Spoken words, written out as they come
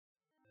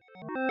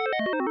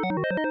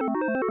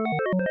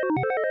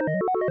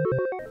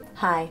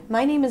Hi,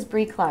 my name is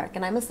Brie Clark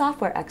and I'm a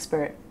software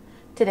expert.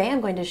 Today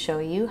I'm going to show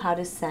you how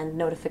to send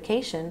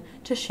notification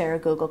to share a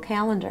Google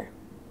Calendar.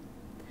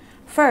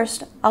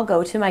 First, I'll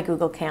go to my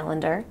Google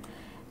Calendar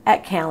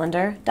at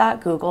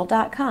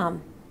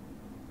calendar.google.com.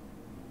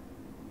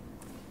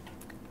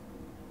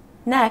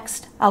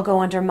 Next, I'll go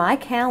under My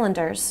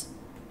Calendars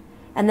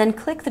and then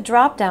click the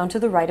drop down to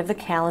the right of the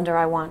calendar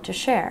I want to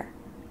share.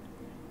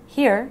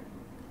 Here,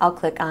 I'll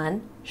click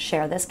on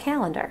Share this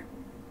calendar.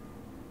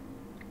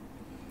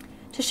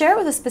 To share it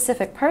with a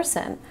specific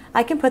person,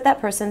 I can put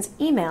that person's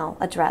email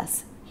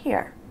address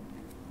here.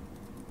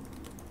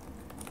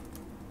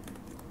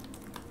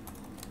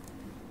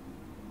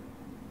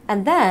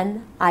 And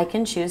then I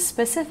can choose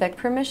specific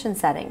permission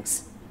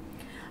settings.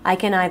 I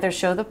can either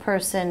show the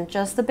person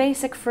just the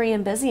basic free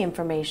and busy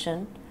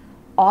information,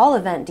 all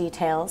event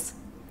details,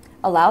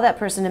 allow that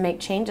person to make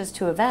changes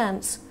to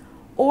events,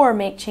 or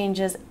make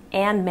changes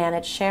and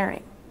manage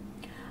sharing.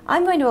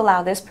 I'm going to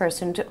allow this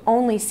person to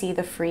only see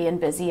the free and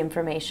busy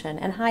information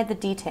and hide the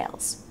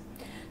details.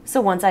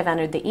 So once I've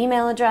entered the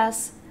email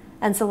address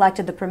and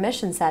selected the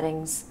permission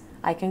settings,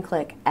 I can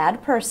click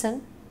Add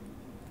Person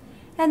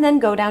and then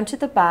go down to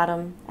the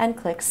bottom and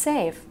click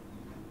Save.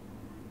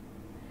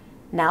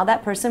 Now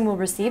that person will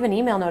receive an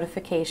email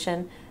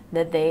notification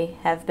that they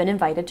have been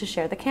invited to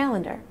share the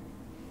calendar.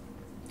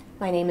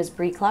 My name is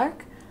Brie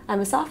Clark.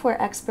 I'm a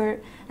software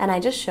expert and I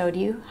just showed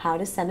you how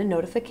to send a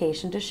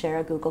notification to share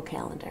a Google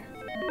Calendar.